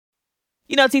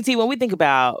You know, TT, when we think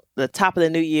about the top of the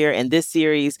new year and this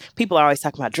series, people are always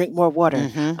talking about drink more water.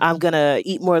 Mm-hmm. I'm going to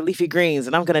eat more leafy greens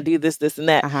and I'm going to do this, and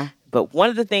that. Uh-huh. But one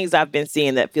of the things I've been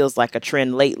seeing that feels like a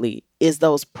trend lately is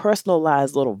those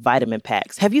personalized little vitamin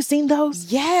packs. Have you seen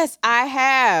those? Yes, I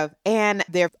have. And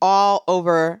they're all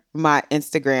over my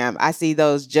Instagram. I see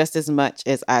those just as much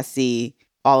as I see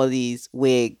all of these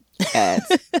wig ads.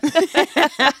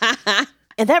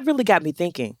 And that really got me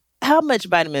thinking, how much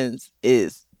vitamins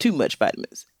is too much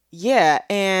vitamins? Yeah.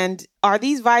 And are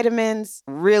these vitamins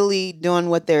really doing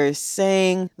what they're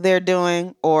saying they're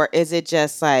doing? Or is it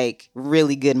just like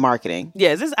really good marketing?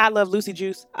 Yeah, is this I Love Lucy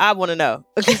juice? I want to know.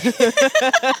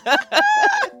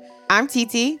 I'm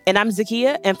TT. And I'm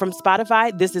Zakia. And from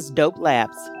Spotify, this is Dope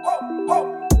Labs.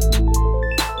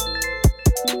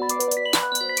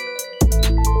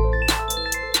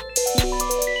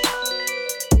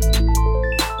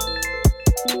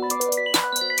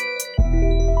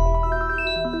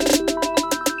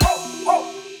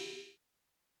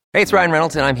 Hey, it's Ryan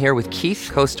Reynolds, and I'm here with Keith,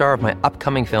 co-star of my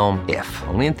upcoming film, If,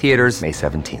 only in theaters May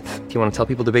 17th. Do you want to tell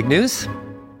people the big news?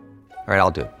 All right,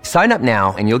 I'll do it. Sign up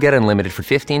now and you'll get unlimited for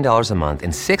 $15 a month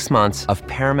and 6 months of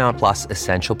Paramount Plus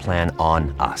Essential Plan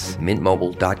on us.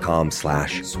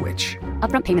 MintMobile.com/switch.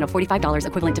 Upfront payment of $45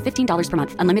 equivalent to $15 per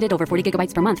month. Unlimited over 40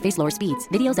 gigabytes per month. Face lower speeds.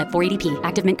 Videos at 480p.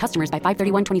 Active Mint customers by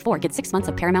 531.24 get 6 months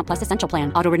of Paramount Plus Essential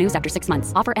Plan. Auto renews after 6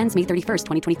 months. Offer ends May 31st,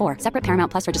 2024. Separate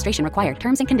Paramount Plus registration required.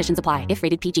 Terms and conditions apply if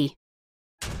rated PG.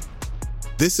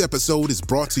 This episode is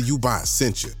brought to you by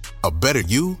Essentia. A better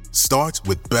you starts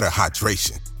with better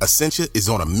hydration. Essentia is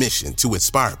on a mission to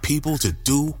inspire people to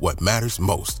do what matters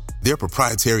most. Their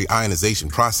proprietary ionization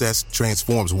process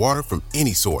transforms water from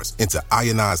any source into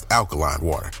ionized alkaline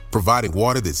water, providing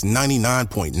water that's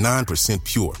 99.9%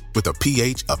 pure with a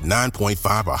pH of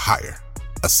 9.5 or higher.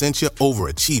 Essentia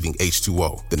Overachieving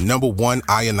H2O, the #1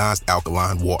 ionized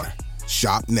alkaline water.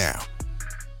 Shop now.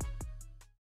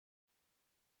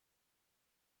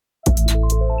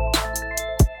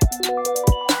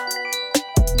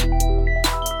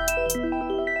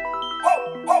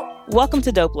 Welcome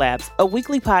to Dope Labs, a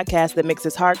weekly podcast that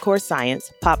mixes hardcore science,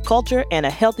 pop culture, and a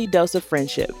healthy dose of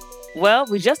friendship. Well,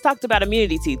 we just talked about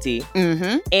immunity, TT.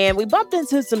 Mm-hmm. And we bumped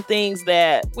into some things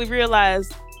that we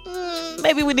realized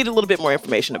maybe we need a little bit more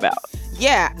information about.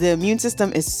 Yeah, the immune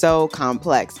system is so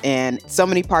complex and so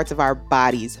many parts of our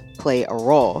bodies play a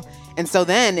role. And so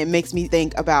then it makes me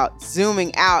think about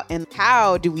zooming out and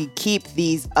how do we keep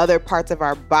these other parts of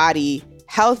our body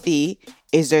healthy?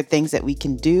 Is there things that we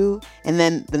can do? And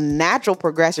then the natural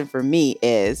progression for me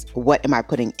is, what am I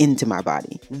putting into my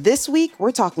body? This week,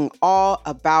 we're talking all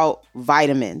about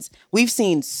vitamins. We've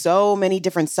seen so many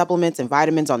different supplements and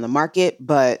vitamins on the market,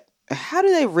 but how do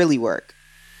they really work?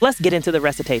 Let's get into the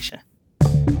recitation.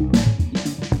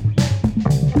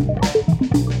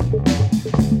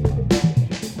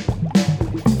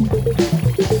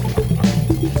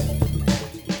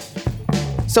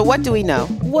 So what do we know?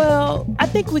 Well, I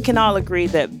think we can all agree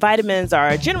that vitamins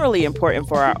are generally important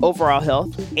for our overall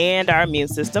health and our immune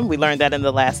system. We learned that in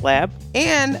the last lab.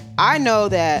 And I know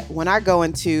that when I go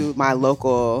into my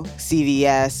local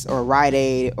CVS or Rite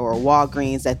Aid or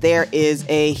Walgreens, that there is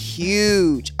a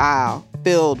huge aisle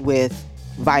filled with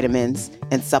vitamins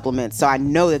and supplements. So I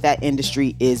know that that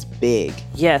industry is big.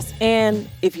 Yes, and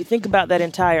if you think about that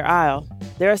entire aisle,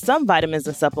 there are some vitamins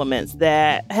and supplements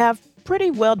that have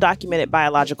pretty well-documented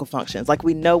biological functions, like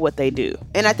we know what they do.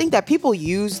 And I think that people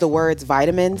use the words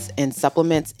vitamins and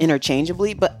supplements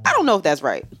interchangeably, but I don't know if that's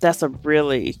right. That's a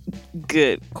really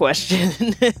good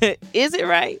question. Is it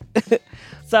right?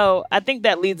 So I think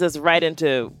that leads us right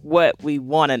into what we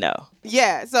want to know.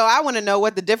 Yeah, so I want to know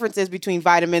what the difference is between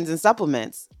vitamins and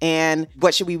supplements, and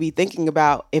what should we be thinking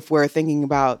about if we're thinking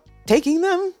about taking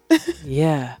them?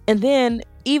 Yeah. And then,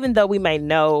 even though we may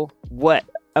know what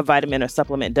a vitamin or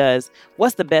supplement does,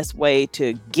 what's the best way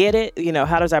to get it? You know,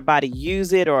 how does our body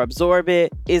use it or absorb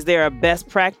it? Is there a best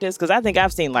practice? Because I think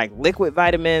I've seen like liquid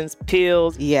vitamins,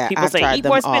 pills. Yeah, people I've say tried eat them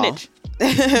more all. spinach.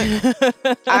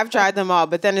 I've tried them all,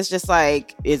 but then it's just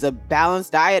like, is a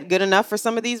balanced diet good enough for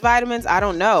some of these vitamins? I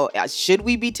don't know. Should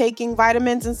we be taking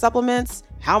vitamins and supplements?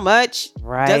 How much?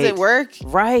 Right. Does it work?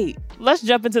 Right. Let's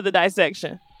jump into the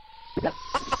dissection.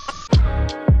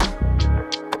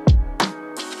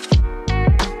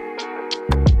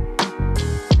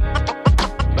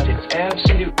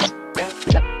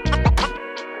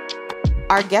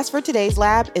 Our guest for today's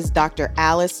lab is Dr.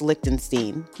 Alice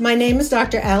Lichtenstein. My name is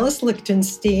Dr. Alice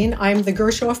Lichtenstein. I'm the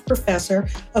Gershoff Professor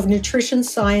of Nutrition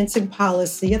Science and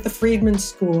Policy at the Friedman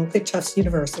School at Tufts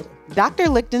University. Dr.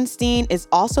 Lichtenstein is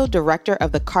also director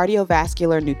of the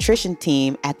cardiovascular nutrition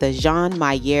team at the Jean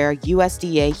Mayer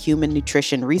USDA Human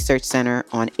Nutrition Research Center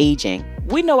on Aging.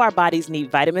 We know our bodies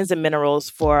need vitamins and minerals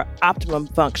for optimum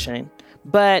functioning,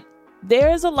 but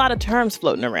there's a lot of terms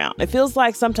floating around. It feels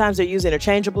like sometimes they're used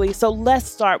interchangeably, so let's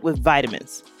start with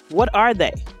vitamins. What are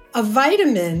they? A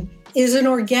vitamin is an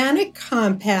organic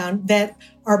compound that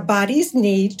our bodies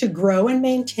need to grow and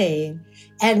maintain,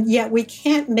 and yet we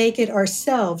can't make it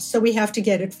ourselves, so we have to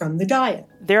get it from the diet.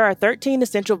 There are 13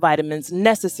 essential vitamins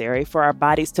necessary for our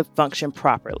bodies to function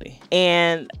properly,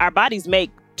 and our bodies make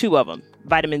 2 of them,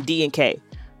 vitamin D and K,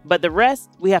 but the rest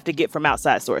we have to get from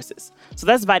outside sources. So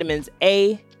that's vitamins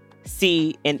A,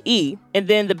 C, and E, and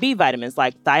then the B vitamins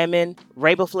like thiamine,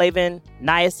 riboflavin,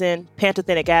 niacin,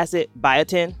 pantothenic acid,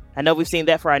 biotin. I know we've seen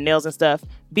that for our nails and stuff.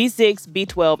 B6,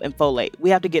 B12, and folate. We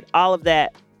have to get all of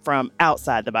that from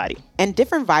outside the body. And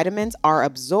different vitamins are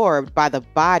absorbed by the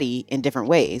body in different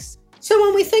ways. So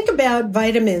when we think about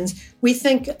vitamins, we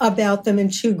think about them in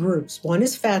 2 groups. One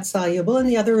is fat-soluble and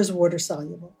the other is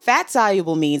water-soluble.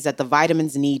 Fat-soluble means that the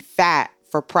vitamins need fat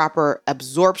for proper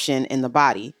absorption in the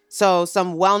body. So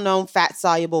some well-known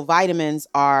fat-soluble vitamins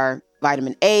are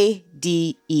vitamin A,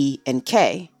 D, E, and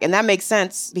K. And that makes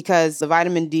sense because the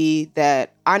vitamin D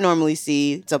that I normally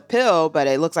see, it's a pill, but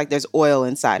it looks like there's oil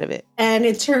inside of it. And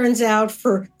it turns out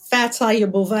for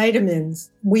fat-soluble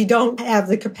vitamins, we don't have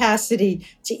the capacity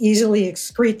to easily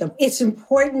excrete them. It's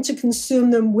important to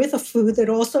consume them with a food that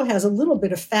also has a little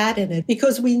bit of fat in it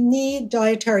because we need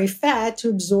dietary fat to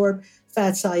absorb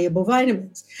fat-soluble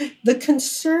vitamins. The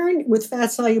concern with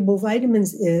fat-soluble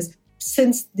vitamins is,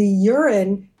 since the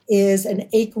urine is an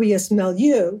aqueous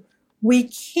milieu, we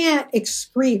can't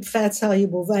excrete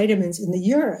fat-soluble vitamins in the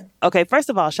urine. Okay, first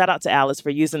of all, shout out to Alice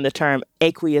for using the term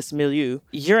aqueous milieu.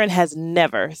 Urine has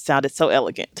never sounded so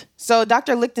elegant. So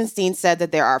Dr. Lichtenstein said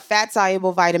that there are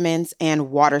fat-soluble vitamins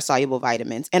and water-soluble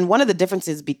vitamins. And one of the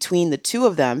differences between the 2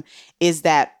 of them is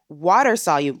that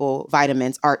water-soluble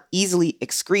vitamins are easily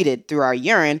excreted through our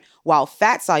urine, while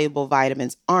fat-soluble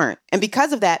vitamins aren't. And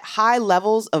because of that, high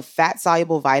levels of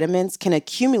fat-soluble vitamins can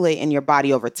accumulate in your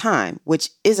body over time, which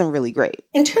isn't really great.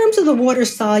 In terms of the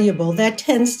water-soluble, that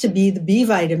tends to be the B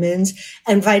vitamins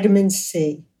and vitamin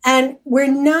C. And we're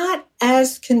not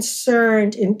as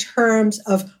concerned in terms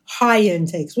of high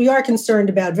intakes. We are concerned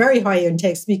about very high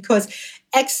intakes because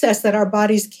excess that our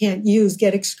bodies can't use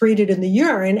get excreted in the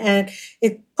urine, and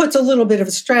it puts a little bit of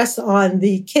stress on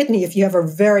the kidney if you have a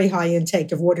very high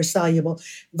intake of water-soluble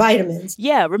vitamins.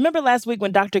 Yeah, remember last week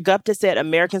when Dr. Gupta said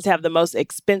Americans have the most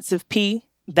expensive pee?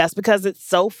 That's because it's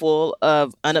so full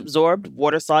of unabsorbed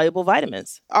water-soluble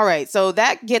vitamins. All right, so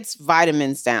that gets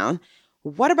vitamins down.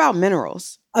 What about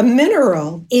minerals? A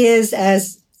mineral is,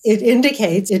 as it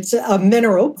indicates, it's a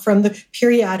mineral from the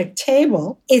periodic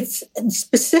table. It's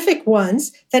specific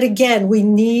ones that, again, we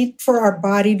need for our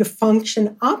body to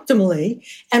function optimally,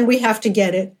 and we have to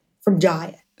get it from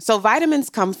diet. So vitamins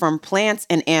come from plants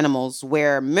and animals,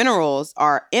 where minerals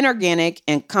are inorganic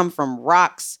and come from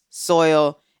rocks,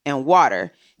 soil, and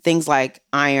water. Things like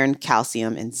iron,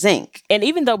 calcium, and zinc. And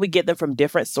even though we get them from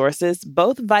different sources,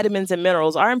 both vitamins and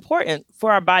minerals are important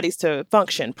for our bodies to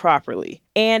function properly.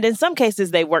 And in some cases,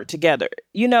 they work together.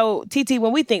 You know, TT,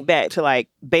 when we think back to like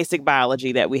basic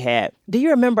biology that we had, do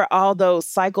you remember all those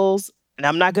cycles? And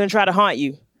I'm not going to try to haunt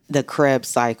you. The Krebs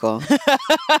cycle.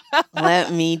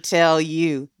 Let me tell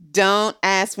you. Don't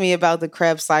ask me about the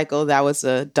Krebs cycle. That was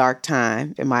a dark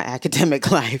time in my academic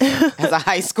life as a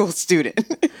high school student.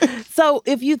 So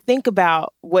if you think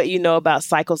about what you know about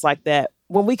cycles like that,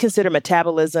 when we consider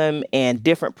metabolism and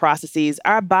different processes,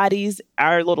 our bodies,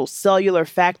 our little cellular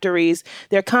factories,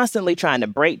 they're constantly trying to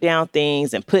break down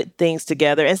things and put things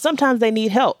together. And sometimes they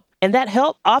need help. And that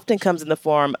help often comes in the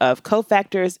form of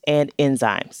cofactors and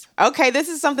enzymes. Okay, this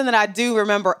is something that I do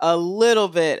remember a little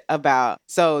bit about.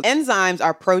 So enzymes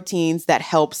are proteins that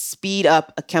help speed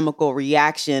up a chemical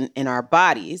reaction in our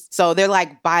bodies. So they're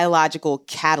like biological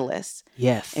catalysts.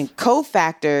 Yes. And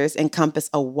cofactors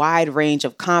encompass a wide range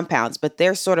of compounds, but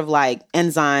they're sort of like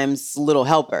enzymes' little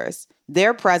helpers.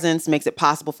 Their presence makes it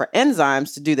possible for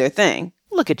enzymes to do their thing.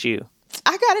 Look at you.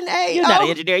 I got an A. You're not an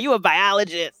engineer. You're a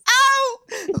biologist.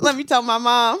 Let me tell my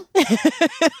mom.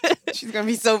 She's going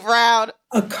to be so proud.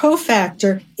 A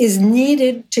cofactor is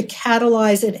needed to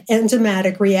catalyze an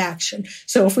enzymatic reaction.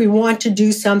 So if we want to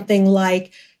do something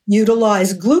like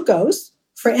utilize glucose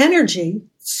for energy,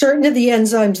 certain of the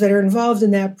enzymes that are involved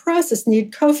in that process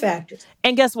need cofactors.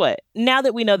 And guess what? Now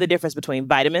that we know the difference between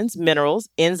vitamins, minerals,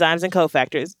 enzymes, and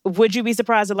cofactors, would you be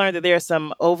surprised to learn that there's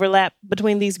some overlap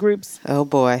between these groups? Oh,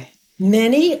 boy.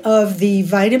 Many of the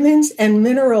vitamins and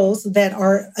minerals that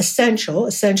are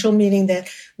essential meaning that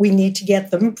we need to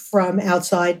get them from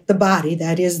outside the body,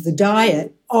 that is the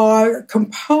diet, are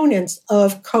components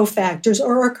of cofactors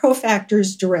or are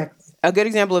cofactors directly. A good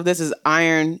example of this is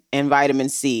iron and vitamin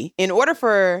C. In order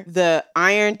for the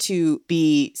iron to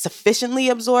be sufficiently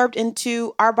absorbed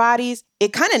into our bodies,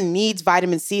 it kind of needs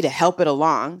vitamin C to help it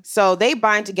along. So they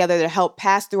bind together to help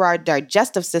pass through our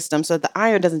digestive system so that the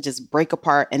iron doesn't just break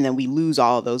apart and then we lose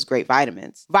all of those great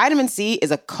vitamins. Vitamin C is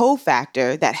a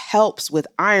cofactor that helps with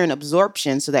iron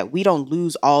absorption so that we don't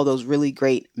lose all those really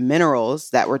great minerals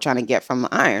that we're trying to get from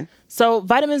the iron. So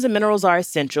vitamins and minerals are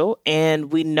essential,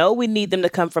 and we know we need them to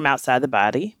come from outside the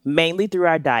body, mainly through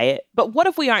our diet. But what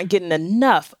if we aren't getting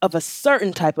enough of a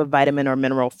certain type of vitamin or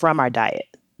mineral from our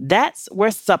diet? That's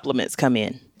where supplements come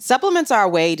in. Supplements are a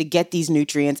way to get these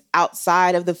nutrients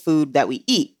outside of the food that we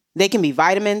eat. They can be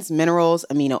vitamins, minerals,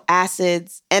 amino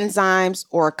acids, enzymes,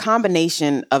 or a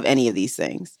combination of any of these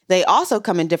things. They also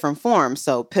come in different forms,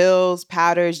 so pills,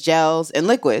 powders, gels, and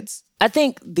liquids. I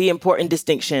think the important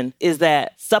distinction is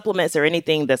that supplements are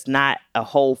anything that's not a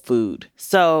whole food.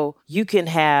 So you can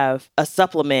have a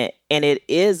supplement and it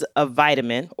is a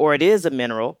vitamin or it is a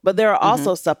mineral, but there are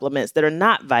also supplements that are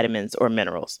not vitamins or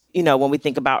minerals. You know, when we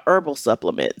think about herbal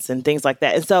supplements and things like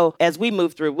that. And so as we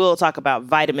move through, we'll talk about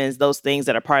vitamins, those things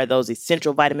that are part of those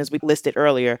essential vitamins we listed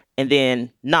earlier, and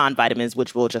then non-vitamins,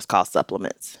 which we'll just call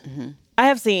supplements. I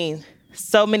have seen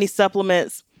so many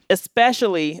supplements,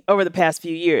 especially over the past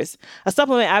few years. A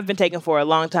supplement I've been taking for a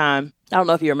long time, I don't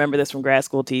know if you remember this from grad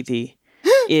school, TT,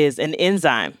 is an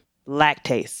enzyme,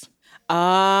 lactase.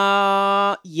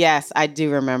 Yes, I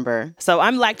do remember. So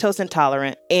I'm lactose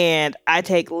intolerant, and I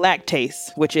take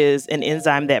lactase, which is an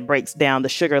enzyme that breaks down the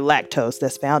sugar lactose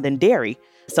that's found in dairy.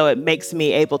 So it makes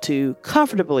me able to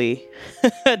comfortably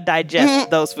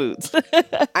digest those foods.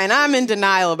 And I'm in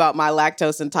denial about my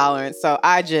lactose intolerance, so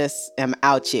I just am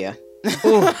out here.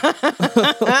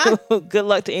 Good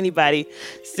luck to anybody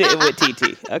sitting with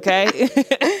TT, okay?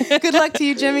 Good luck to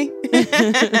you, Jimmy.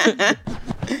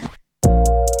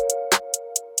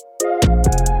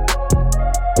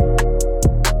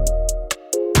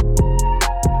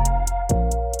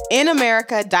 In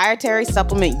America, dietary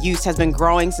supplement use has been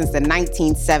growing since the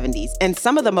 1970s, and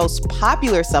some of the most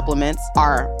popular supplements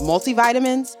are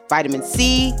multivitamins, vitamin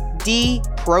C, D,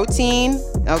 protein,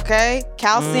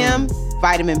 calcium,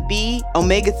 vitamin B,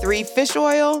 omega-3 fish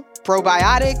oil,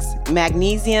 probiotics,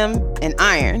 magnesium, and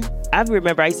iron. I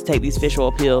remember I used to take these fish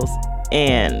oil pills,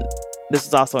 and this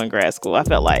was also in grad school. I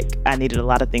felt like I needed a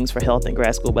lot of things for health in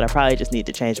grad school, but I probably just need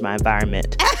to change my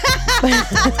environment.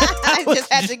 I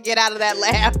just had to get out of that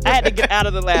lab. I had to get out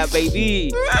of the lab,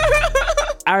 baby.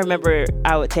 I remember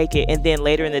I would take it, and then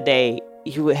later in the day,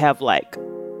 you would have like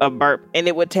a burp, and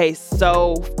it would taste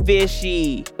so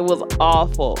fishy. It was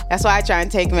awful. That's why I try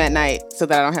and take them at night so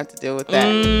that I don't have to deal with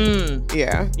that.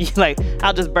 Yeah. You're like,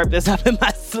 I'll just burp this up in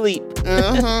my sleep.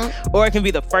 Or it can be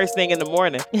the first thing in the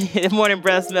morning. The morning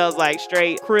breath smells like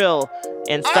straight krill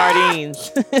and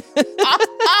sardines.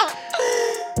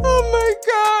 Oh my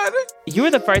God. You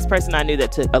were the first person I knew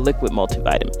that took a liquid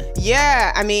multivitamin.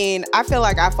 Yeah, I mean, I feel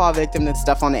like I fall victim to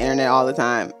stuff on the internet all the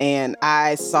time. And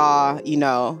I saw,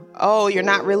 you're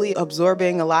not really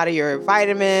absorbing a lot of your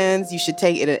vitamins. You should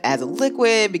take it as a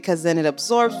liquid because then it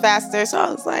absorbs faster. So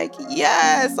I was like,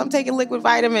 yes, I'm taking liquid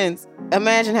vitamins.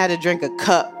 Imagine having to drink a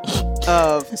cup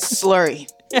of slurry.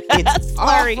 It's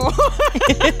slurry.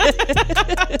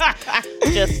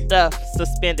 Just stuff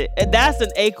suspended. And that's an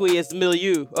aqueous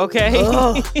milieu, okay?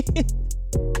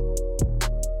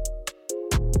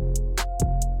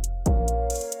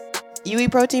 You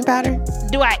eat protein powder?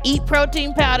 Do I eat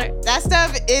protein powder? That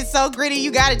stuff is so gritty,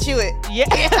 you gotta chew it. Yeah.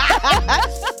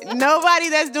 Nobody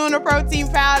that's doing a protein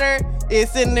powder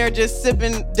is sitting there just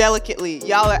sipping delicately.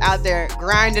 Y'all are out there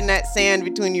grinding that sand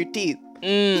between your teeth.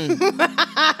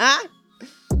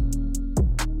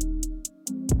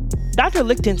 Dr.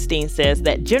 Lichtenstein says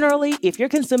that generally, if you're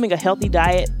consuming a healthy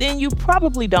diet, then you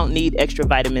probably don't need extra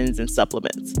vitamins and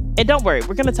supplements. And don't worry,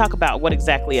 we're going to talk about what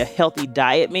exactly a healthy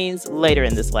diet means later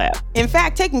in this lab. In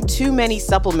fact, taking too many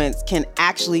supplements can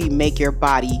actually make your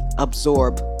body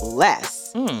absorb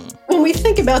less. When we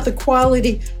think about the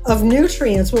quality of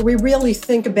nutrients, what we really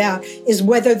think about is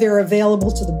whether they're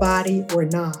available to the body or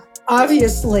not.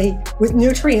 Obviously, with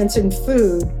nutrients in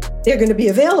food, they're going to be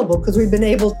available because we've been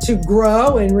able to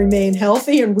grow and remain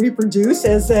healthy and reproduce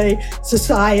as a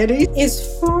society.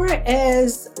 As far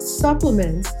as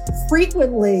supplements,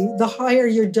 frequently, the higher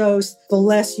your dose, the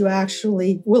less you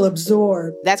actually will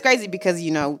absorb. That's crazy because,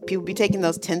 people be taking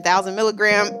those 10,000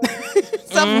 milligram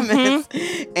supplements.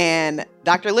 And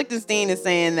Dr. Lichtenstein is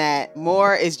saying that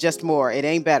more is just more. It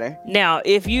ain't better. Now,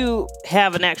 if you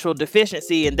have an actual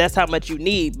deficiency and that's how much you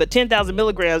need, but 10,000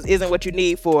 milligrams isn't what you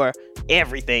need for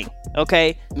everything,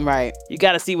 okay? Right. You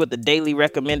got to see what the daily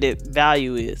recommended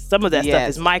value is. Some of that stuff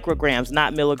is micrograms,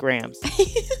 not milligrams.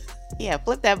 Yeah,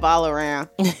 flip that ball around.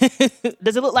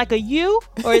 Does it look like a U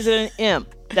or is it an M?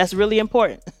 That's really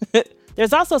important.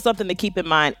 There's also something to keep in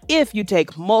mind if you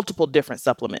take multiple different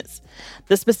supplements.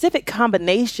 The specific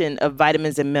combination of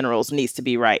vitamins and minerals needs to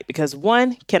be right because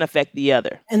one can affect the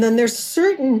other. And then there's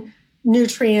certain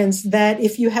nutrients that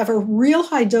if you have a real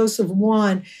high dose of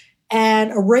one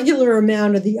and a regular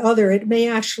amount of the other, it may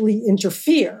actually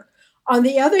interfere. On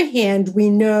the other hand, we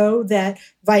know that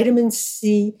vitamin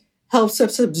C helps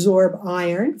us absorb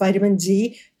iron. Vitamin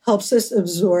D helps us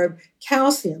absorb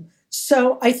calcium.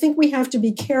 So I think we have to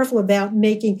be careful about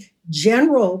making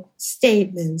general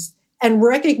statements and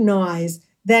recognize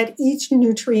that each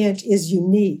nutrient is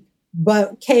unique.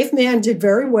 But caveman did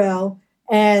very well,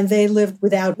 and they lived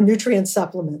without nutrient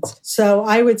supplements. So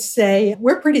I would say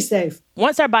we're pretty safe.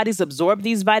 Once our bodies absorb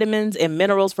these vitamins and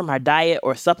minerals from our diet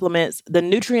or supplements, the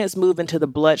nutrients move into the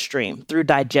bloodstream through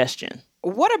digestion.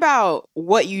 What about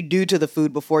what you do to the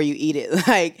food before you eat it?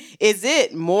 Like, is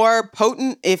it more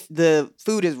potent if the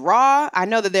food is raw? I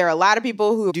know that there are a lot of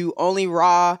people who do only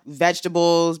raw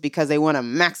vegetables because they want to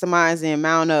maximize the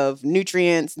amount of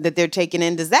nutrients that they're taking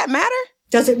in. Does that matter?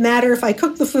 Does it matter if I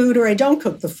cook the food or I don't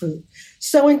cook the food?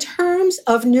 So in terms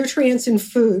of nutrients in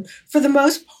food, for the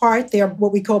most part, they're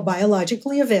what we call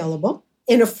biologically available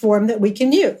in a form that we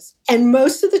can use. And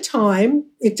most of the time,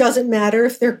 it doesn't matter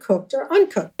if they're cooked or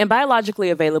uncooked. And biologically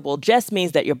available just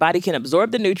means that your body can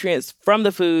absorb the nutrients from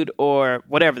the food or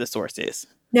whatever the source is.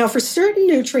 Now, for certain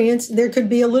nutrients, there could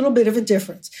be a little bit of a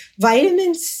difference.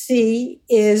 Vitamin C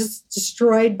is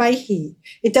destroyed by heat.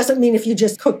 It doesn't mean if you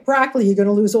just cook broccoli, you're going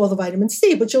to lose all the vitamin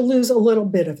C, but you'll lose a little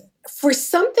bit of it. For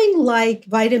something like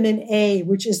vitamin A,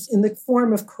 which is in the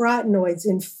form of carotenoids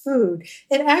in food,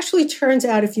 it actually turns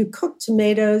out if you cook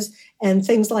tomatoes and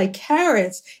things like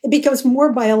carrots, it becomes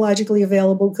more biologically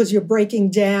available because you're breaking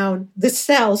down the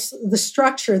cells, the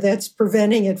structure that's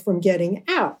preventing it from getting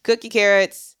out. Cook your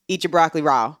carrots, eat your broccoli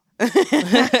raw.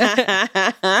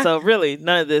 So really,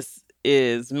 none of this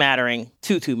is mattering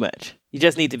too much. You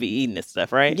just need to be eating this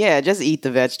stuff, right? Yeah, just eat the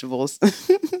vegetables.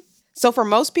 So for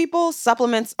most people,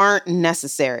 supplements aren't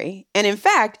necessary. And in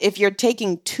fact, if you're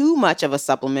taking too much of a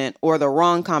supplement or the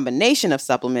wrong combination of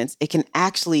supplements, it can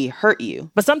actually hurt you.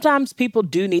 But sometimes people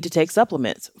do need to take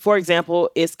supplements. For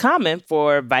example, it's common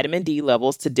for vitamin D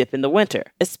levels to dip in the winter,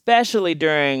 especially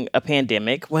during a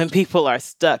pandemic when people are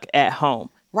stuck at home.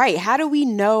 Right. How do we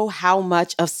know how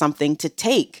much of something to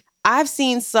take? I've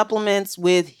seen supplements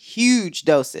with huge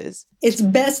doses. It's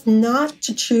best not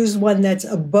to choose one that's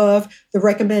above the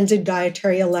recommended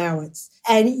dietary allowance.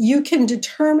 And you can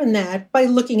determine that by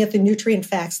looking at the nutrient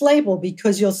facts label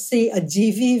because you'll see a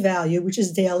DV value, which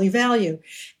is daily value.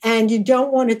 And you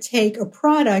don't want to take a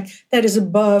product that is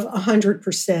above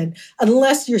 100%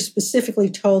 unless you're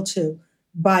specifically told to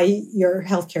by your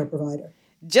healthcare provider.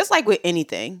 Just like with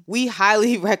anything, we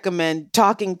highly recommend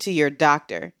talking to your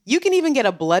doctor. You can even get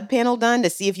a blood panel done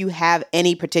to see if you have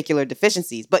any particular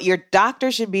deficiencies, but your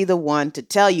doctor should be the one to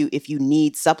tell you if you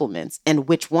need supplements and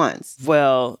which ones.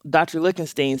 Well, Dr.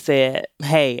 Lichtenstein said,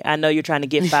 hey, I know you're trying to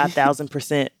get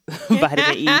 5,000%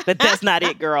 vitamin E, but that's not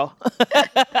it, girl.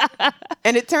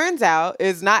 And it turns out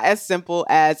it's not as simple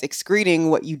as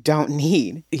excreting what you don't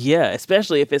need. Yeah,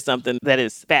 especially if it's something that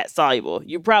is fat soluble.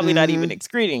 You're probably not even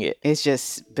excreting it. It's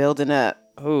just building up.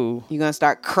 Ooh. You're going to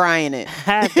start crying it.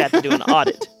 I've got to do an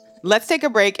audit. Let's take a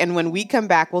break, and when we come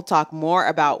back, we'll talk more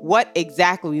about what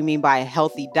exactly we mean by a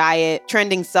healthy diet,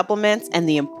 trending supplements, and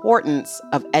the importance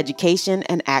of education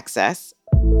and access.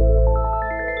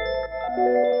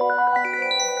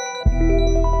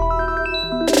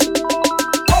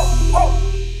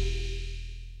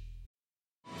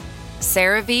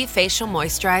 CeraVe Facial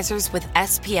Moisturizers with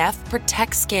SPF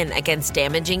protect skin against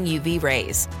damaging UV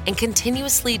rays and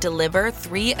continuously deliver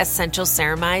 3 essential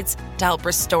ceramides to help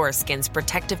restore skin's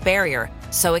protective barrier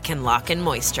so it can lock in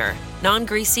moisture.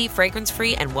 Non-greasy,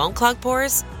 fragrance-free, and won't clog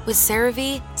pores? With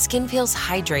CeraVe, skin feels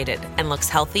hydrated and looks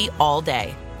healthy all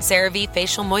day. CeraVe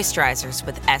Facial Moisturizers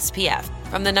with SPF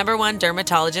from the #1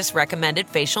 dermatologist recommended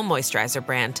facial moisturizer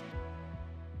brand.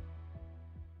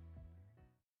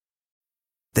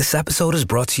 This episode is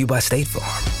brought to you by State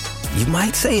Farm. You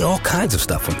might say all kinds of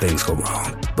stuff when things go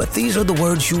wrong, but these are the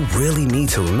words you really need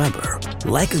to remember.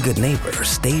 Like a good neighbor,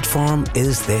 State Farm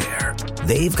is there.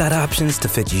 They've got options to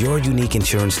fit your unique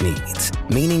insurance needs,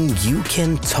 meaning you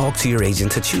can talk to your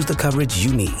agent to choose the coverage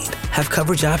you need. Have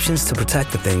coverage options to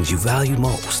protect the things you value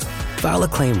most. File a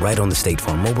claim right on the State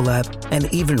Farm mobile app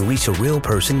and even reach a real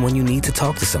person when you need to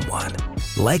talk to someone.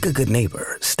 Like a good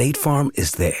neighbor, State Farm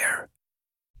is there.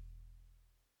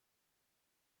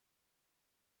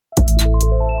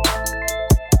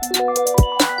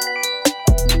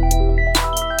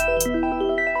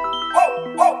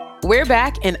 We're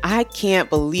back, and I can't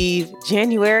believe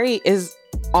January is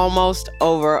almost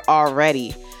over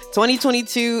already.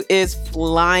 2022 is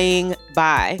flying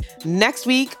by. Next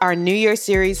week, our New Year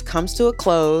series comes to a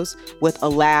close with a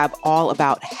lab all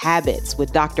about habits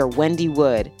with Dr. Wendy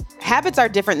Wood. Habits are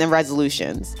different than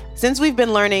resolutions. Since we've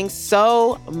been learning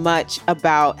so much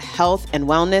about health and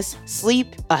wellness,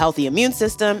 sleep, a healthy immune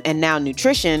system, and now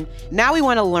nutrition, now we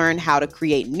want to learn how to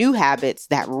create new habits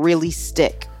that really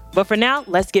stick. But for now,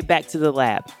 let's get back to the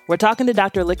lab. We're talking to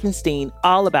Dr. Lichtenstein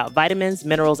all about vitamins,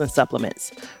 minerals, and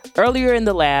supplements. Earlier in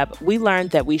the lab, we learned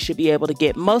that we should be able to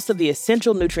get most of the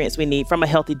essential nutrients we need from a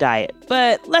healthy diet.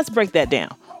 But let's break that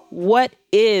down. What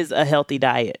is a healthy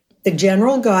diet? The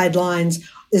general guidelines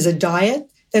is a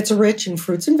diet that's rich in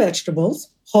fruits and vegetables,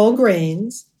 whole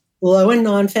grains, low and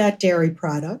non-fat dairy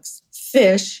products,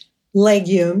 fish,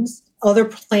 legumes, other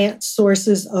plant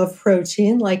sources of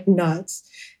protein like nuts,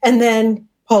 and then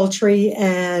poultry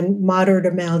and moderate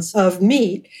amounts of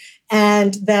meat.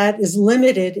 And that is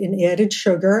limited in added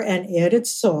sugar and added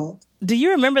salt. Do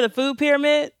you remember the food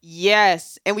pyramid?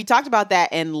 Yes. And we talked about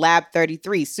that in Lab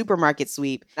 33, Supermarket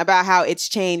Sweep, about how it's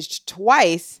changed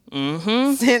twice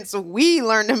since we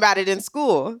learned about it in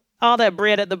school. All that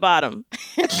bread at the bottom.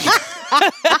 It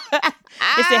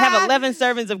said have 11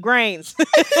 servings of grains.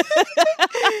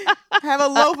 Have a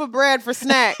loaf of bread for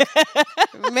snack.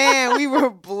 Man, we were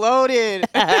bloated.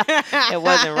 It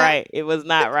wasn't right. It was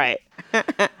not right.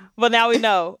 But now we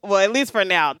know, well, at least for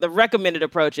now, the recommended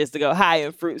approach is to go high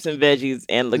in fruits and veggies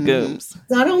and legumes.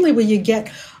 Not only will you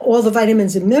get all the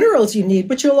vitamins and minerals you need,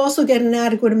 but you'll also get an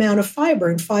adequate amount of fiber.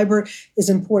 And fiber is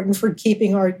important for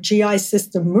keeping our GI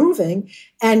system moving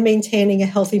and maintaining a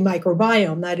healthy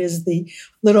microbiome. That is the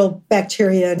little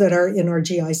bacteria that are in our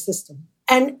GI system.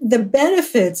 And the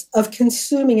benefits of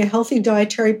consuming a healthy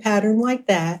dietary pattern like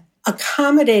that,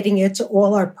 accommodating it to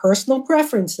all our personal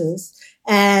preferences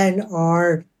and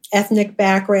our ethnic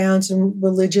backgrounds and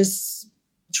religious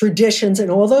traditions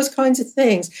and all those kinds of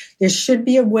things, there should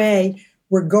be a way,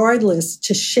 regardless,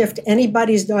 to shift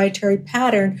anybody's dietary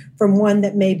pattern from one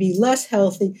that may be less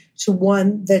healthy to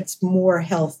one that's more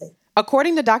healthy.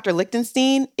 According to Dr.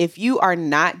 Lichtenstein, if you are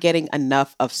not getting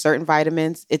enough of certain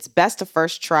vitamins, it's best to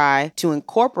first try to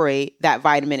incorporate that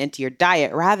vitamin into your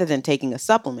diet rather than taking a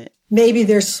supplement. Maybe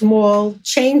there's small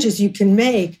changes you can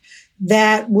make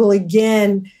that will,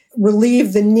 again,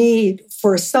 relieve the need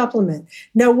for a supplement.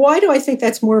 Now, why do I think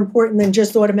that's more important than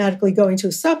just automatically going to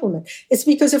a supplement? It's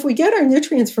because if we get our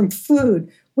nutrients from food,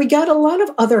 we got a lot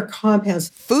of other compounds.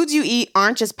 Foods you eat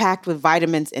aren't just packed with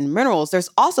vitamins and minerals. There's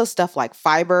also stuff like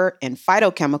fiber and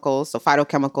phytochemicals. So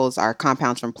phytochemicals are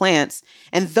compounds from plants,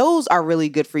 and those are really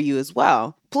good for you as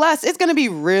well. Plus, it's going to be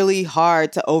really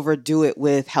hard to overdo it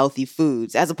with healthy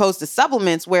foods, as opposed to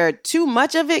supplements where too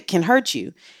much of it can hurt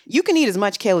you. You can eat as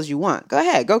much kale as you want. Go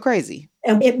ahead, go crazy.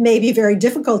 And it may be very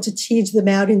difficult to tease them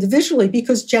out individually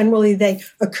because generally they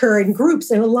occur in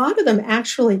groups. And a lot of them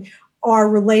actually are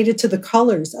related to the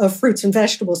colors of fruits and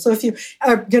vegetables. So if you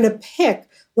are going to pick,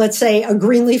 let's say, a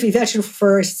green leafy vegetable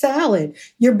for a salad,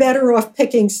 you're better off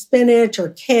picking spinach or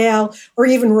kale or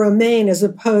even romaine as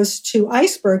opposed to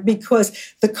iceberg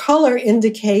because the color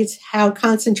indicates how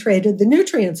concentrated the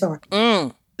nutrients are.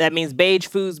 That means beige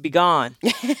foods be gone.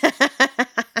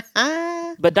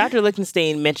 But Dr.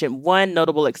 Lichtenstein mentioned one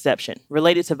notable exception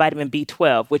related to vitamin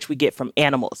B12, which we get from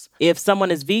animals. If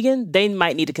someone is vegan, they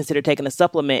might need to consider taking a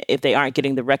supplement if they aren't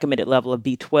getting the recommended level of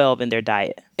B12 in their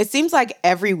diet. It seems like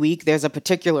every week there's a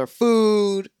particular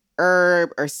food, herb,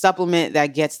 or supplement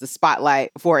that gets the spotlight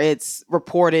for its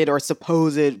reported or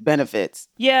supposed benefits.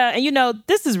 Yeah, and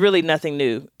this is really nothing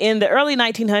new. In the early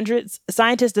 1900s,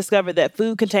 scientists discovered that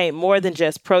food contained more than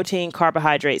just protein,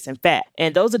 carbohydrates, and fat,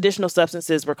 and those additional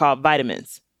substances were called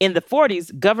vitamins. In the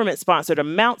 40s, government-sponsored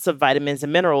amounts of vitamins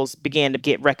and minerals began to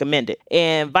get recommended,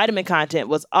 and vitamin content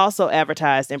was also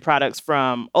advertised in products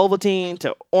from Ovaltine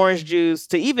to orange juice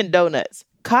to even donuts.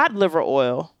 Cod liver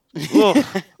oil,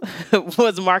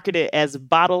 was marketed as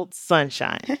bottled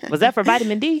sunshine. Was that for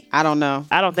vitamin D? I don't know.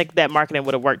 I don't think that marketing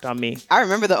would have worked on me. I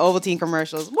remember the Ovaltine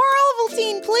commercials. More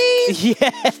Ovaltine, please.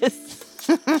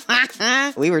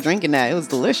 Yes. We were drinking that. It was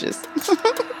delicious.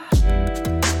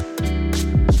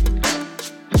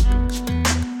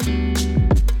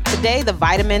 Today, the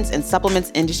vitamins and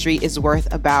supplements industry is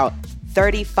worth about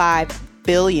 $35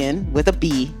 billion with a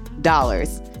B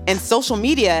dollars. And social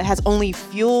media has only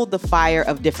fueled the fire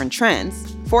of different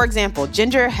trends. For example,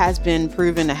 ginger has been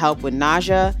proven to help with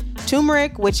nausea.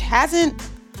 Turmeric, which hasn't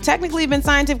technically been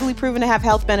scientifically proven to have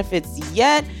health benefits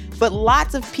yet, but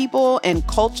lots of people and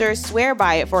culture swear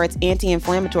by it for its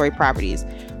anti-inflammatory properties.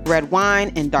 Red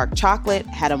wine and dark chocolate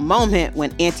had a moment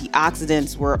when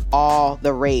antioxidants were all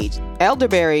the rage.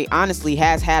 Elderberry honestly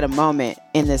has had a moment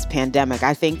in this pandemic.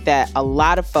 I think that a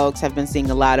lot of folks have been seeing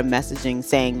a lot of messaging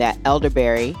saying that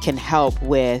elderberry can help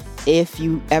with if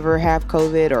you ever have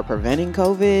COVID or preventing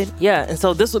COVID. Yeah, and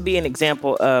so this would be an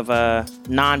example of a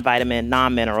non-vitamin,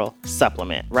 non-mineral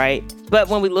supplement, right? But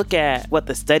when we look at what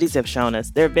the studies have shown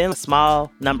us, there have been a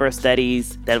small number of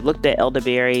studies that have looked at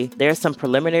elderberry. There's some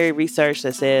preliminary research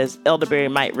that says elderberry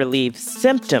might relieve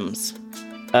symptoms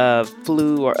of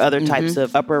flu or other types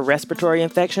of upper respiratory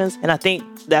infections. And I think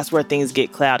that's where things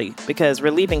get cloudy, because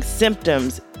relieving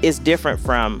symptoms is different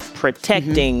from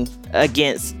protecting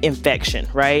against infection,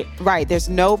 right? Right. There's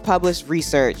no published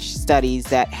research studies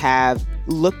that have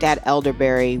looked at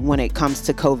elderberry when it comes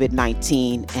to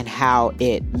COVID-19 and how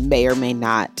it may or may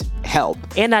not help.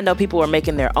 And I know people are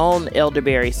making their own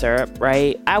elderberry syrup,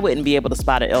 right? I wouldn't be able to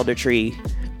spot an elder tree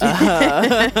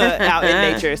out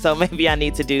in nature, so maybe I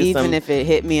need to do even if it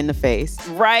hit me in the face.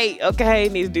 Right, okay,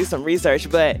 need to do some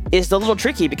research, but it's a little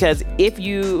tricky because if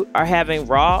you are having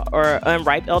raw or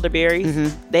unripe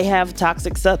elderberries, they have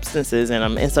toxic substances in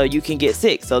them, and so you can get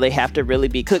sick. So they have to really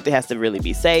be cooked, it has to really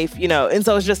be safe, and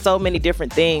so it's just so many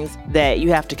different things that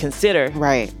you have to consider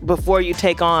before you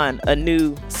take on a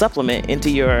new supplement into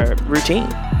your routine.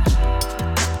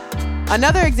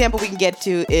 Another example we can get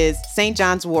to is St.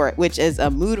 John's wort, which is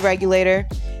a mood regulator.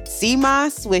 Sea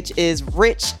moss, which is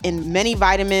rich in many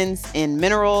vitamins and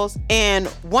minerals. And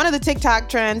one of the TikTok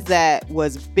trends that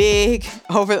was big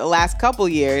over the last couple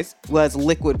years was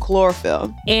liquid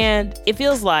chlorophyll. And it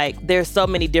feels like there's so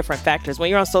many different factors. When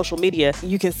you're on social media,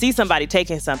 you can see somebody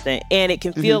taking something and it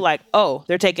can feel like, oh,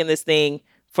 they're taking this thing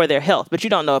for their health, but you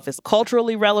don't know if it's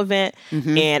culturally relevant.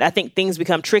 And I think things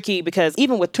become tricky because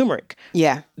even with turmeric,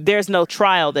 there's no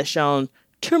trial that's shown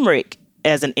turmeric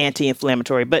as an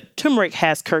anti-inflammatory, but turmeric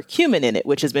has curcumin in it,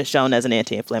 which has been shown as an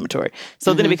anti-inflammatory.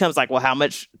 So then it becomes like, well, how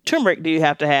much turmeric do you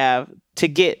have to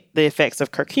get the effects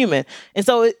of curcumin? And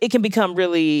so it can become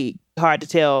really hard to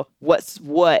tell what's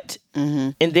what.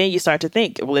 And then you start to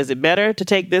think, well, is it better to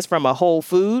take this from a whole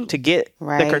food to get the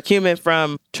curcumin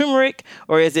from turmeric?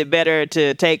 Or is it better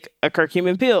to take a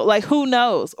curcumin pill? Like, who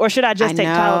knows? Or should I just take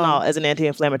Tylenol as an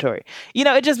anti-inflammatory?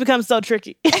 It just becomes so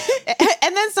tricky.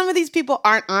 And then some of these people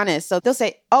aren't honest. So they'll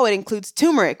say, oh, it includes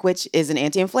turmeric, which is an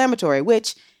anti-inflammatory,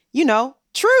 which,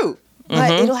 true.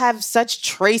 But it'll have such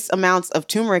trace amounts of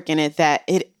turmeric in it that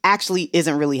it actually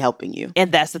isn't really helping you.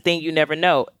 And that's the thing, you never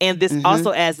know. And this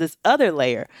also adds this other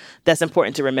layer that's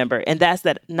important to remember. And that's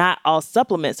that not all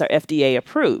supplements are FDA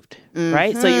approved,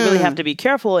 right? So you really have to be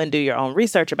careful and do your own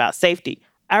research about safety.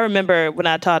 I remember when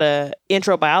I taught an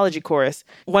intro biology course,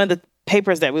 one of the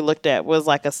papers that we looked at was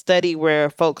like a study where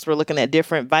folks were looking at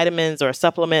different vitamins or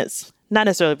supplements, not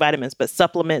necessarily vitamins, but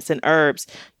supplements and herbs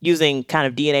using kind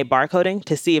of DNA barcoding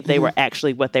to see if they were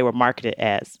actually what they were marketed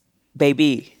as.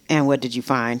 Baby. And what did you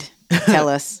find? Tell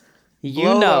us.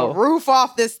 Blow the roof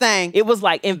off this thing. It was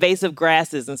like invasive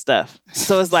grasses and stuff.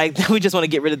 So it's like, we just want to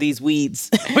get rid of these weeds.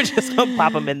 We're just going to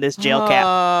pop them in this gel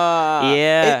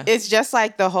cap. It's just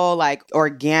like the whole like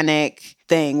organic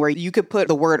thing where you could put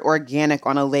the word organic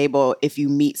on a label if you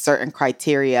meet certain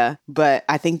criteria. But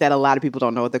I think that a lot of people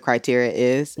don't know what the criteria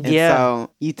is. And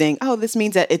so you think, oh, this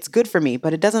means that it's good for me,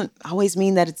 but it doesn't always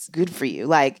mean that it's good for you.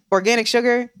 Like organic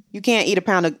sugar, you can't eat a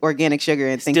pound of organic sugar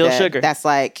and think that's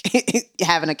like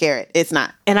having a carrot. It's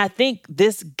not. And I think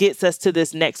this gets us to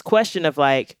this next question of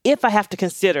like, if I have to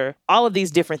consider all of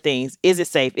these different things, is it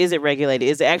safe? Is it regulated?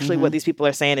 Is it actually what these people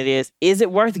are saying it is? Is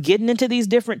it worth getting into these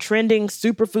different trending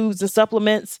superfoods and supplements?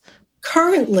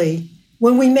 Currently,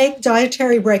 when we make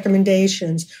dietary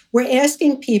recommendations, we're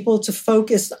asking people to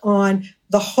focus on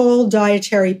the whole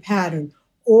dietary pattern,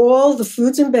 all the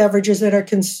foods and beverages that are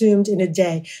consumed in a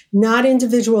day, not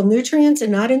individual nutrients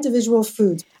and not individual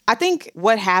foods. I think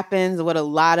what happens, what a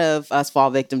lot of us fall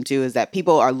victim to, is that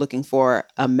people are looking for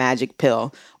a magic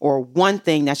pill or one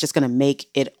thing that's just going to make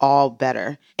it all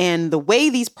better. And the way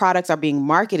these products are being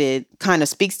marketed kind of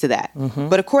speaks to that.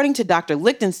 But according to Dr.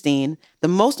 Lichtenstein, the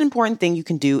most important thing you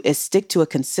can do is stick to a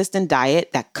consistent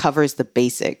diet that covers the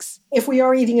basics. If we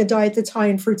are eating a diet that's high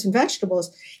in fruits and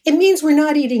vegetables, it means we're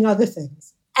not eating other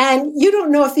things. And you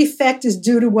don't know if the effect is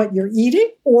due to what you're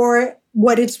eating or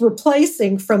what it's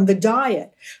replacing from the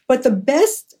diet. But the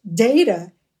best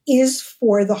data is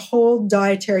for the whole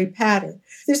dietary pattern.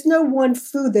 There's no one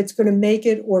food that's going to make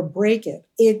it or break it.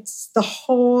 It's the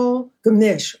whole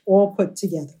gamish all put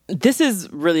together. This is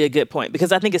really a good point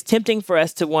because I think it's tempting for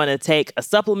us to want to take a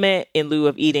supplement in lieu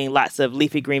of eating lots of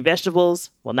leafy green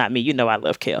vegetables. Well, not me. You know I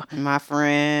love kale. My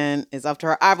friend is up to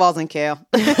her eyeballs in kale.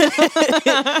 And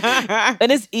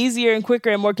it's easier and quicker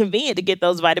and more convenient to get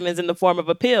those vitamins in the form of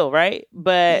a pill, right?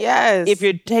 But if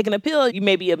you're taking a pill, you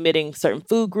may be omitting certain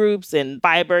food groups and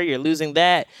fiber. You're losing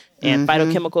that. And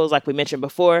phytochemicals, like we mentioned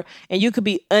before. And you could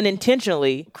be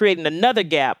unintentionally creating another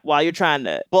gap while you're trying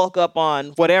to bulk up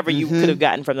on whatever you could have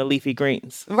gotten from the leafy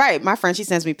greens. Right. My friend, she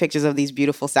sends me pictures of these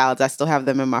beautiful salads. I still have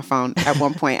them in my phone. At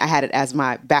one point, I had it as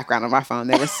my background on my phone.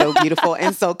 They were so beautiful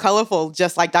and so colorful,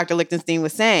 just like Dr. Lichtenstein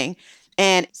was saying.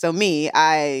 And so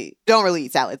I don't really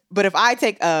eat salad. But if I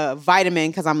take a vitamin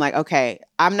because I'm like, okay,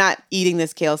 I'm not eating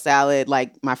this kale salad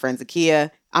like my friend Zakia,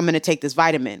 I'm going to take this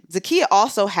vitamin. Zakia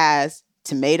also has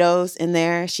tomatoes in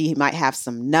there. She might have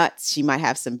some nuts. She might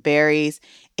have some berries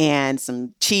and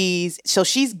some cheese. So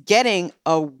she's getting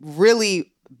a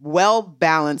really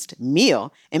well-balanced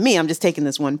meal. And me, I'm just taking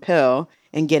this one pill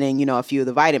and getting, a few of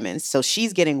the vitamins. So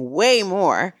she's getting way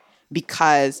more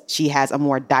because she has a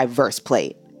more diverse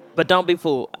plate. But don't be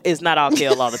fooled. It's not all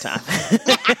kale all the time.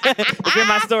 If in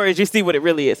my stories, you see what it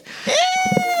really is.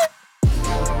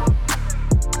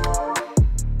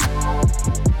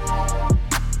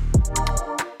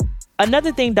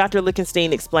 Another thing Dr.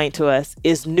 Lichtenstein explained to us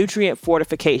is nutrient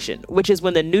fortification, which is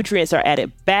when the nutrients are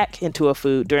added back into a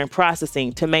food during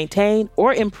processing to maintain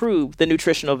or improve the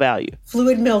nutritional value.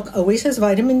 Fluid milk always has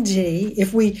vitamin D.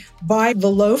 If we buy the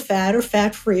low fat or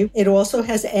fat-free, it also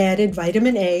has added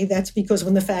vitamin A. That's because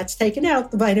when the fat's taken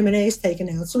out, the vitamin A is taken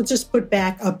out. So it's just put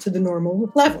back up to the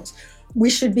normal levels.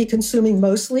 We should be consuming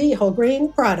mostly whole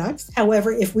grain products.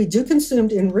 However, if we do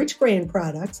consume enriched grain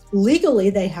products,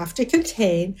 legally they have to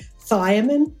contain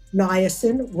thiamine,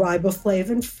 niacin,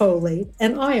 riboflavin, folate,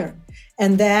 and iron.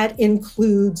 And that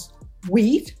includes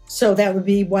wheat, so that would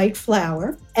be white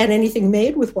flour, and anything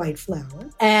made with white flour.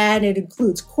 And it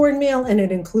includes cornmeal, and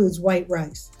it includes white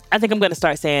rice. I think I'm going to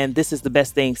start saying this is the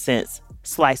best thing since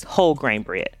sliced whole grain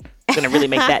bread. I'm going to really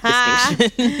make that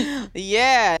distinction.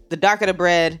 Yeah, the darker the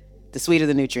bread, the sweeter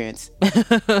the nutrients.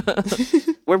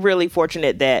 We're really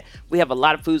fortunate that we have a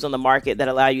lot of foods on the market that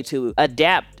allow you to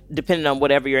adapt depending on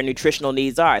whatever your nutritional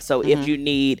needs are. So if you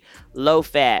need low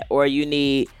fat or you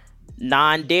need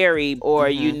non-dairy or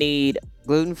you need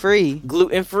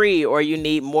gluten-free, or you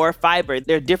need more fiber,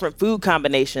 there are different food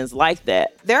combinations like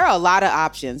that. There are a lot of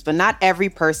options, but not every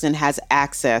person has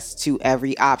access to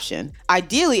every option.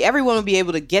 Ideally, everyone will be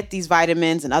able to get these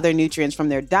vitamins and other nutrients from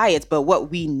their diets, but what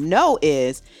we know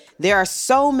is there are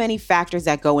so many factors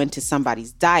that go into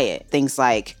somebody's diet. Things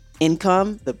like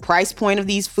income, the price point of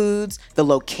these foods, the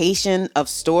location of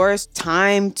stores,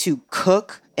 time to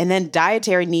cook, and then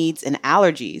dietary needs and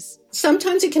allergies.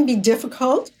 Sometimes it can be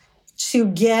difficult to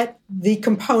get the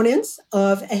components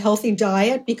of a healthy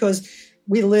diet because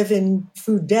we live in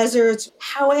food deserts.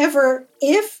 However,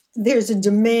 if there's a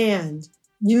demand,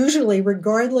 usually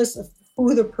regardless of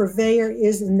who the purveyor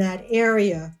is in that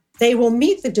area, they will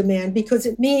meet the demand because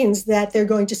it means that they're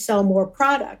going to sell more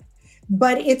product.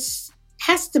 But it's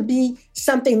has to be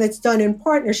something that's done in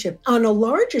partnership. On a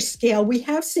larger scale, we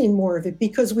have seen more of it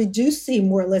because we do see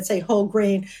more, let's say, whole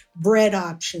grain bread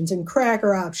options and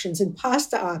cracker options and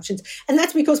pasta options. And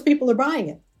that's because people are buying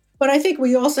it. But I think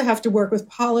we also have to work with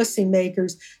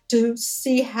policymakers to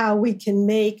see how we can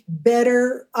make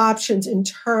better options in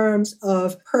terms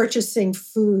of purchasing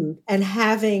food and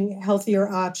having healthier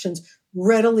options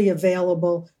readily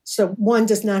available so one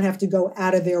does not have to go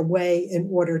out of their way in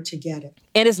order to get it.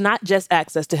 And it's not just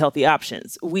access to healthy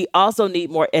options. We also need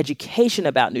more education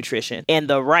about nutrition and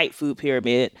the right food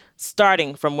pyramid,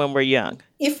 starting from when we're young.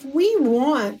 If we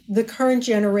want the current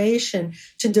generation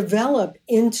to develop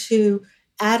into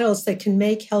adults that can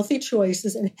make healthy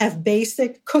choices and have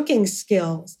basic cooking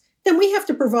skills, then we have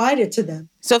to provide it to them.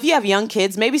 So if you have young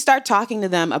kids, maybe start talking to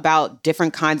them about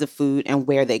different kinds of food and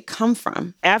where they come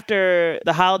from. After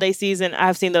the holiday season,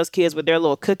 I've seen those kids with their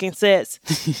little cooking sets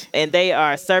and they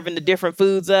are serving the different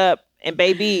foods up. And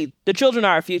baby, the children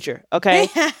are our future, okay?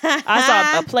 I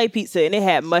saw a play pizza and it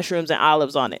had mushrooms and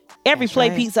olives on it. Every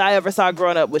play pizza I ever saw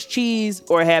growing up was cheese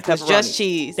or had pepperoni. It was just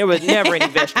cheese. There was never any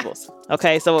vegetables,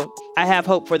 okay? So I have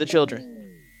hope for the children.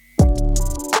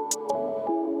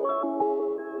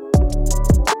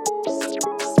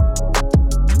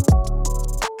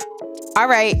 All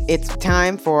right, it's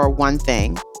time for one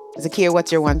thing. Zakia,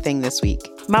 what's your one thing this week?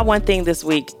 My one thing this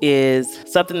week is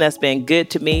something that's been good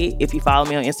to me. If you follow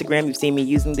me on Instagram, you've seen me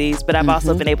using these, but I've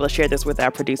also been able to share this with our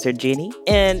producer, Jeannie.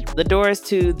 And the doors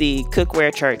to the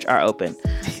Cookware Church are open.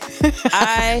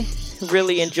 I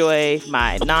really enjoy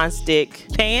my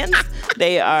nonstick pans.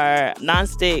 They are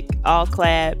nonstick,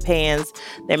 all-clad pans.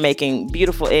 They're making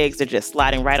beautiful eggs. They're just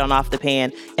sliding right on off the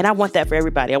pan. And I want that for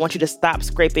everybody. I want you to stop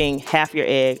scraping half your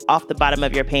egg off the bottom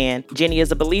of your pan. Jenny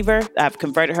is a believer. I've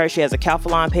converted her. She has a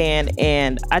Calphalon pan.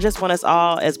 And I just want us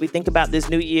all, as we think about this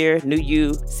New Year, New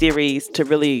You series, to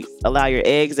really allow your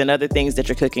eggs and other things that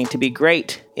you're cooking to be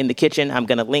great in the kitchen. I'm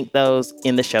going to link those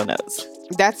in the show notes.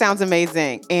 That sounds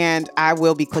amazing. And I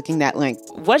will be clicking that link.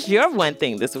 What's your one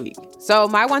thing this week? So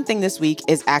my one thing this week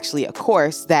is actually a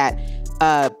course that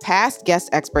a past guest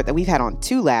expert that we've had on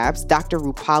 2 Labs, Dr.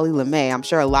 Rupali LeMay, I'm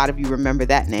sure a lot of you remember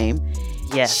that name.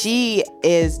 Yes. She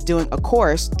is doing a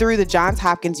course through the Johns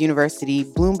Hopkins University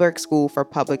Bloomberg School for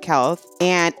Public Health.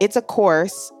 And it's a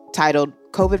course titled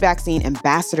COVID Vaccine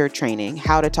Ambassador Training,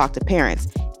 How to Talk to Parents.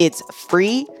 It's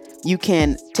free. You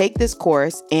can take this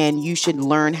course and you should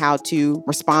learn how to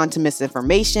respond to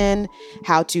misinformation,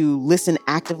 how to listen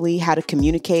actively, how to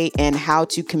communicate, and how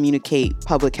to communicate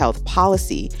public health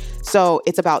policy. So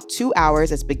it's about 2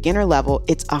 hours. It's beginner level.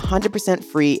 It's 100%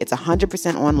 free. It's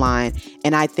 100% online.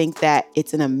 And I think that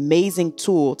it's an amazing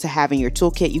tool to have in your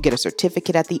toolkit. You get a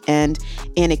certificate at the end,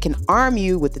 and it can arm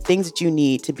you with the things that you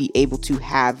need to be able to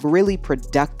have really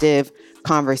productive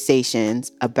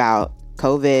conversations about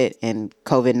COVID and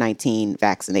COVID-19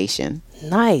 vaccination.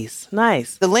 Nice.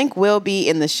 The link will be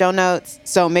in the show notes,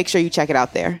 so make sure you check it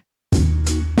out there.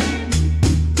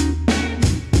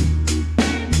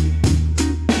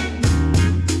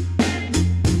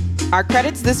 Our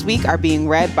credits this week are being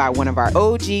read by one of our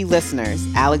OG listeners,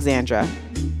 Alexandra.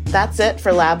 That's it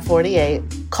for Lab 48.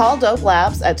 Call Dope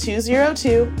Labs at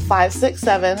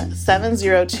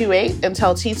 202-567-7028 and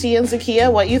tell TT and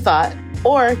Zakia what you thought,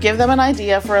 or give them an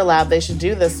idea for a lab they should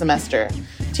do this semester.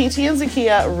 TT and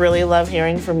Zakia really love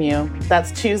hearing from you.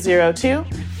 That's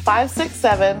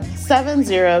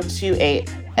 202-567-7028.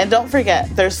 And don't forget,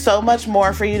 there's so much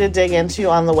more for you to dig into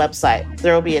on the website.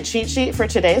 There will be a cheat sheet for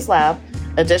today's lab,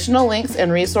 additional links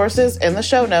and resources in the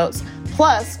show notes,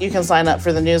 plus you can sign up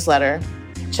for the newsletter.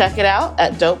 Check it out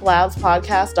at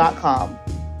dopelabspodcast.com.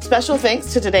 Special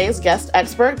thanks to today's guest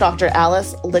expert, Dr.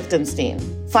 Alice Lichtenstein.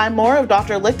 Find more of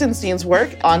Dr. Lichtenstein's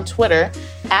work on Twitter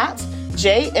at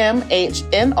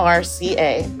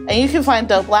JMHNRCA. And you can find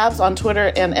Dope Labs on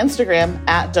Twitter and Instagram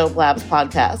at Dope Labs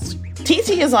Podcast.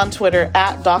 TT is on Twitter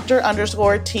at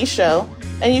Dr._T Show.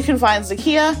 And you can find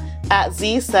Zakia at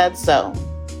Z Said So.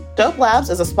 Dope Labs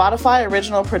is a Spotify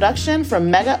original production from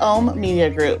Mega Ohm Media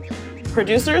Group.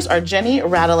 Producers are Jenny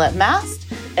Radelet-Mast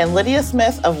and Lydia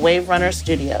Smith of Wave Runner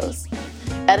Studios.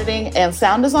 Editing and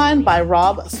sound design by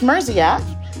Rob Smerziak.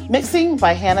 Mixing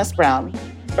by Hannes Brown.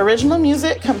 Original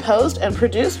music composed and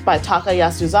produced by Taka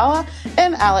Yasuzawa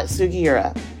and Alex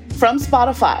Sugiura. From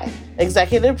Spotify,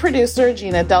 executive producer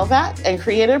Gina Delvac and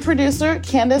creative producer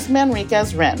Candice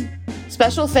Manriquez-Wren.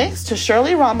 Special thanks to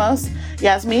Shirley Ramos,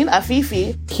 Yasmin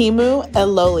Afifi, Kimu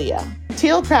Elolia,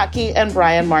 Teal Kratky, and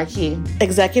Brian Marquis.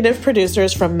 Executive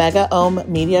producers from Mega Ohm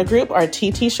Media Group are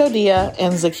TT Shodia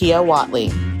and Zakia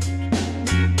Watley.